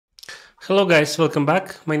Hello guys, welcome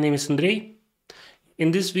back. My name is Andrei.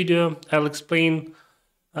 In this video, I'll explain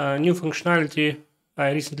a new functionality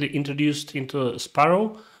I recently introduced into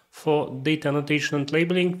Sparrow for data annotation and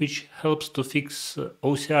labeling, which helps to fix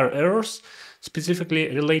OCR errors, specifically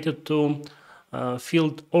related to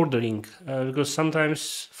field ordering, because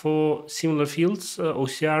sometimes for similar fields,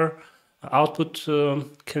 OCR output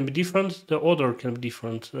can be different, the order can be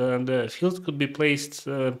different, and the fields could be placed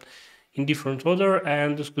in different order,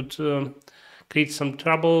 and this could create some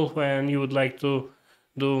trouble when you would like to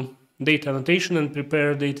do data annotation and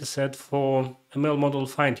prepare data set for ML model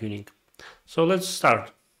fine-tuning. So let's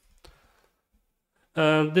start.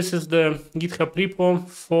 This is the GitHub repo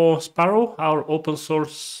for Sparrow, our open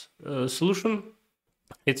source solution.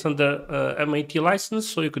 It's under MIT license,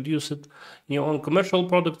 so you could use it in your own commercial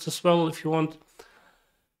products as well if you want.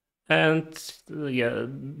 And yeah,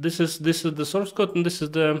 this is the source code, and this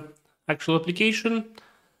is the actual application.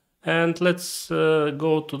 And let's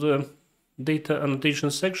go to the data annotation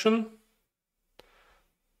section.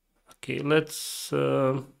 Okay, let's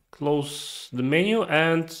close the menu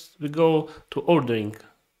and we go to ordering.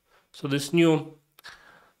 So this new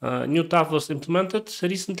tab was implemented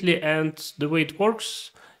recently, and the way it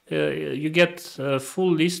works, you get a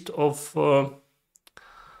full list of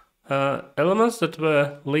elements that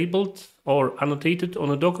were labeled or annotated on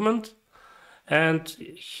a document. And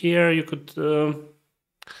here you could do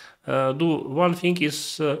one thing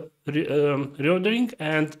is reordering,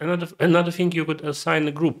 and another thing you could assign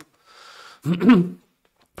a group.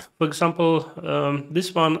 For example,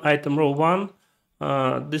 this one, item row 1,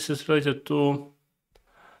 this is related to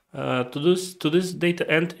this data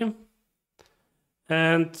entry,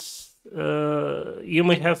 and you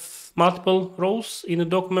may have multiple rows in a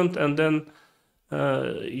document, and then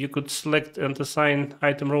you could select and assign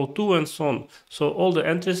item row 2 and so on. So all the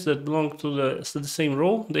entries that belong to the same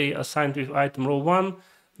row, they assigned with item row 1.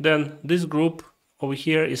 Then this group over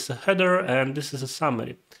here is a header, and this is a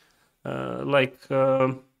summary, like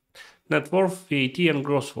net worth, VAT, and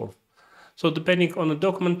gross worth. So depending on the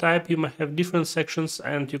document type, you might have different sections,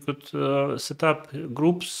 and you could set up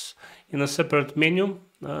groups in a separate menu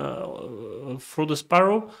through the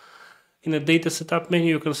Sparrow. In a data setup menu,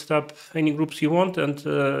 you can set up any groups you want, and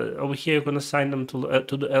over here you can assign them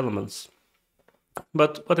to the elements.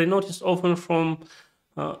 But what I noticed often from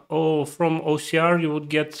OCR, you would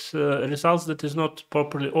get results that is not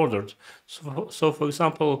properly ordered. So for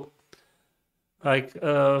example, like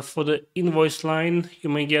for the invoice line, you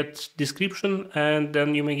may get description, and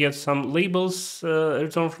then you may get some labels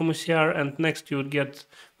returned from OCR, and next you would get,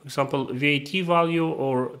 for example, VAT value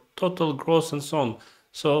or total, gross, and so on.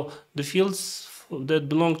 So the fields that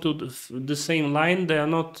belong to the same line, they are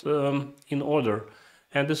not in order,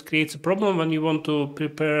 and this creates a problem when you want to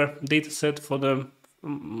prepare dataset for the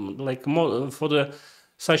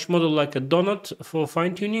such model like a donut for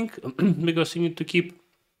fine-tuning, because you need to keep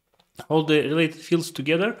all the related fields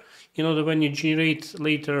together. You know that when you generate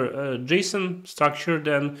later JSON structure,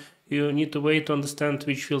 then you need to wait to understand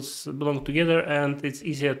which fields belong together, and it's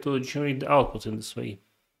easier to generate the output in this way.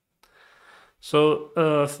 So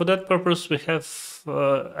for that purpose, we have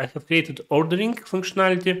I have created ordering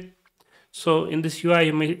functionality. So in this UI,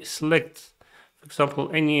 you may select, for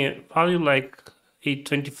example, any value like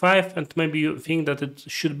 825, and maybe you think that it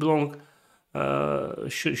should belong,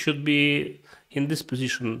 should be in this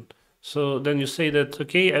position. So then you say that,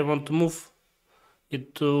 okay, I want to move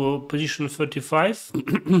it to position 35,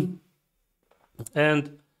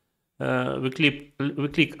 and we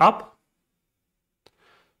click up.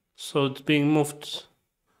 So it's being moved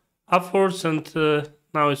upwards, and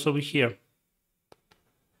now it's over here.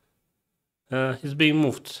 It's being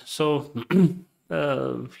moved. So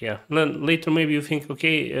yeah, then later maybe you think,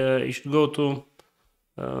 okay, you should go to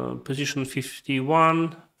position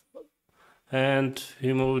 51, and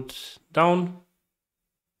we move it down,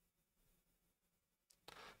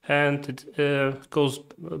 and it goes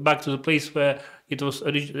back to the place where it was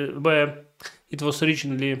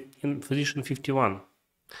originally in position 51.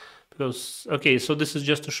 Because, okay, so this is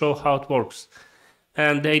just to show how it works.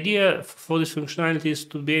 And the idea for this functionality is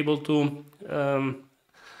to be able to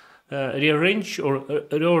rearrange or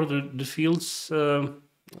reorder the fields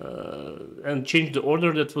and change the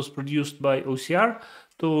order that was produced by OCR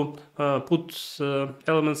to put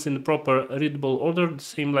elements in the proper readable order, the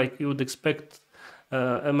same like you would expect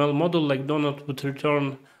ML model like donut would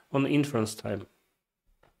return on inference time.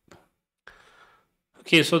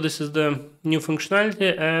 Okay, so this is the new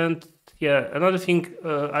functionality, and yeah, another thing,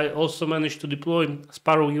 I also managed to deploy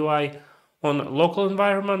Sparrow UI on a local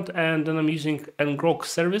environment, and then I'm using Ngrok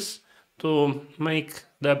service to make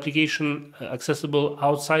the application accessible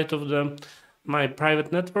outside of my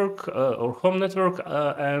private network or home network,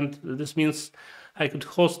 and this means I could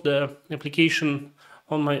host the application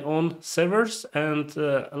on my own servers and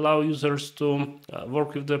allow users to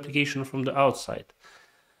work with the application from the outside.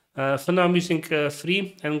 For now, I'm using a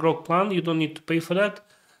free Ngrok plan. You don't need to pay for that.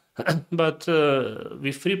 But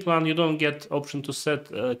with free plan, you don't get option to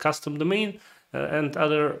set custom domain and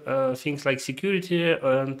other things like security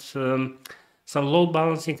and some load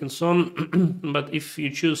balancing and so on. But if you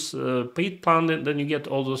choose paid plan, then you get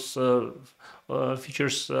all those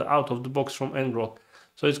features out of the box from Ngrok.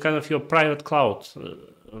 So it's kind of your private cloud,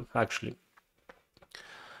 actually.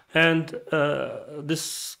 And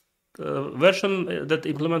this version that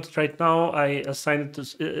implemented right now, I assigned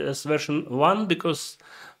it as version 1 because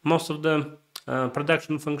most of the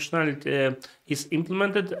production functionality is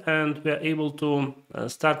implemented, and we are able to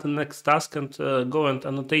start the next task and go and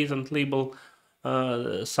annotate and label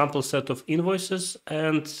sample set of invoices.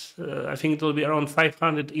 And I think it will be around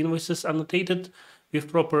 500 invoices annotated with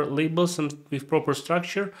proper labels and with proper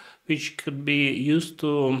structure, which could be used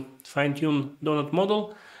to fine-tune donut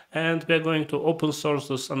model. And we are going to open source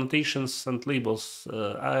those annotations and labels.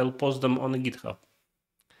 I'll post them on the GitHub.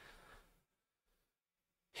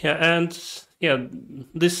 Yeah, and yeah,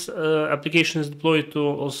 this application is deployed to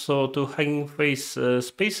also to Hugging Face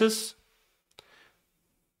spaces.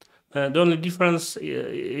 The only difference,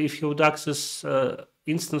 if you would access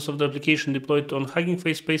instance of the application deployed on Hugging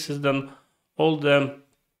Face spaces, then all the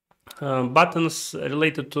buttons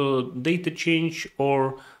related to data change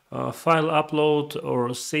or file upload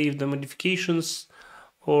or save the modifications,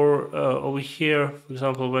 or over here, for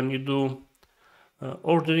example, when you do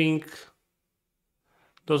ordering,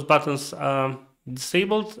 those buttons are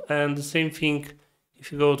disabled. And the same thing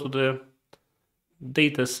if you go to the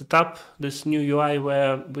data setup, this new UI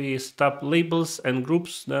where we set up labels and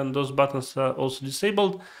groups, then those buttons are also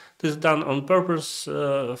disabled. This is done on purpose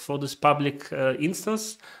for this public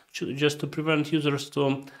instance, just to prevent users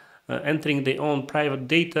to entering their own private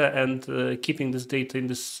data and keeping this data in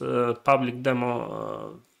this public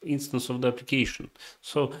demo instance of the application.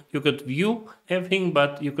 So you could view everything,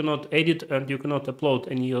 but you cannot edit and you cannot upload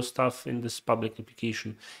any of your stuff in this public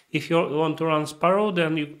application. If you want to run Sparrow,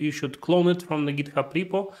 then you should clone it from the GitHub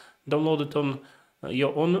repo, download it on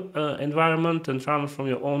your own environment and run from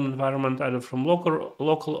your own environment, either from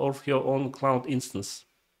local or your own cloud instance.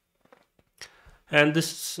 And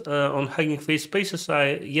this on Hugging Face Spaces,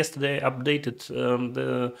 I yesterday updated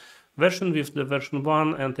the version with the version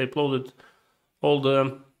 1, and I uploaded all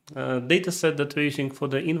the data set that we're using for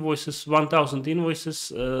the invoices, 1000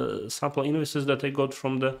 invoices, sample invoices that I got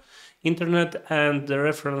from the internet, and the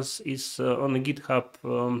reference is on the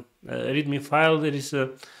GitHub README file. There is a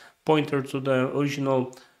pointer to the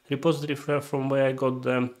original repository from where I got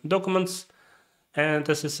the documents. And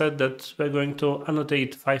as I said, that we're going to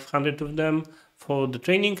annotate 500 of them for the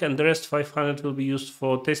training, and the rest 500 will be used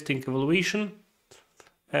for testing evaluation.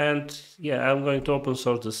 And yeah, I'm going to open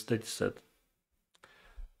source this dataset.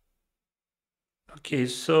 Okay,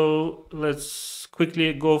 so let's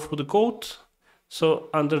quickly go through the code. So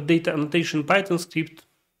under data annotation Python script,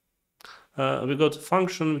 we got a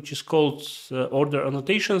function which is called order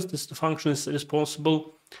annotations. This function is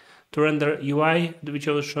responsible to render UI, which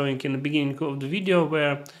I was showing in the beginning of the video,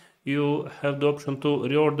 where you have the option to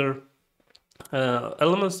reorder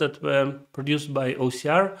elements that were produced by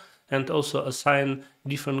OCR and also assign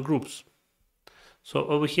different groups. So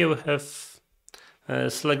over here we have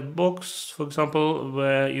select box, for example,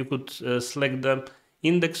 where you could select the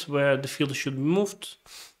index where the field should be moved,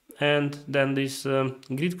 and then this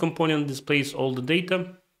grid component displays all the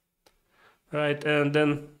data, right? And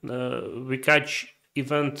then we catch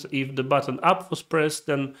event if the button up was pressed,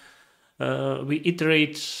 then we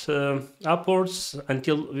iterate upwards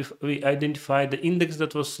until we identify the index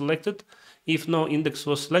that was selected. If no index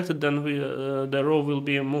was selected, then the row will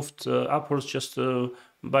be moved upwards just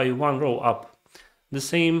by one row up. The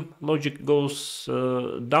same logic goes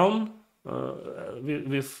down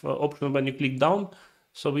with option when you click down.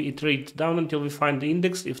 So we iterate down until we find the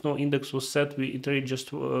index. If no index was set, we iterate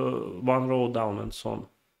just one row down and so on.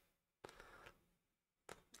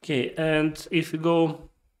 Okay, and if we go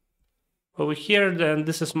over here, then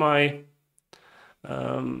this is my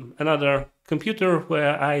another computer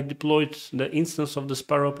where I deployed the instance of the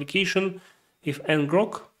Sparrow application with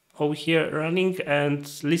Ngrok over here running and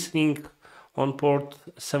listening on port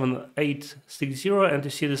 7860, and you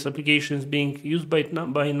see this application is being used right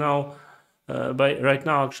now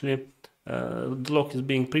actually. The log is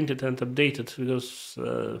being printed and updated because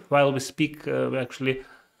while we speak, we actually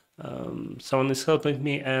someone is helping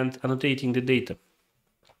me and annotating the data.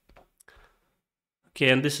 Okay,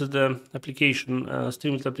 and this is the application,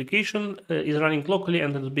 Streamlit application is running locally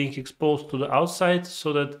and it's being exposed to the outside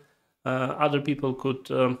so that other people could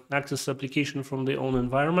access the application from their own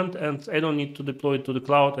environment, and I don't need to deploy it to the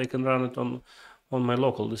cloud. I can run it on my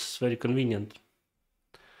local. This is very convenient.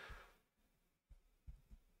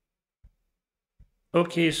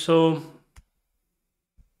 Okay, so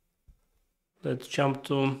let's jump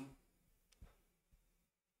to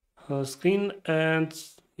screen, and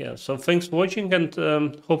yeah, so thanks for watching, and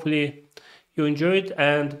hopefully you enjoyed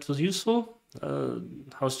and it was useful.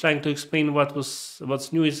 I was trying to explain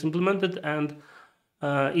what's new is implemented, and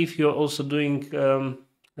if you're also doing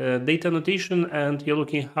data annotation and you're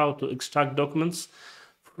looking how to extract documents,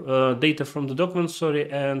 data from the documents, sorry,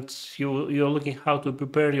 and you're looking how to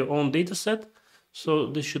prepare your own data set. So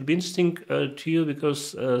this should be interesting to you,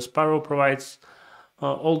 because Sparrow provides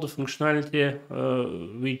all the functionality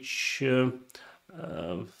which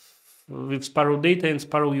with Sparrow data and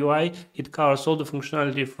Sparrow UI, it covers all the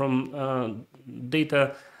functionality from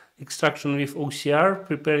data extraction with OCR,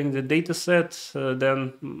 preparing the dataset,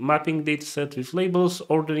 then mapping dataset with labels,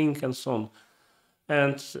 ordering, and so on.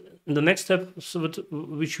 And in the next step,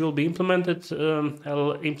 which will be implemented,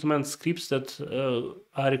 I'll implement scripts that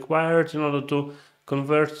are required in order to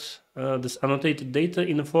convert this annotated data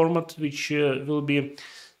in a format which will be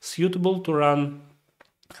suitable to run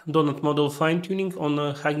donut model fine-tuning on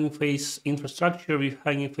a Hugging Face infrastructure with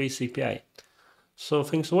Hugging Face API. So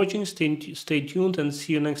thanks for watching, stay tuned, and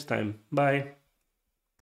see you next time. Bye.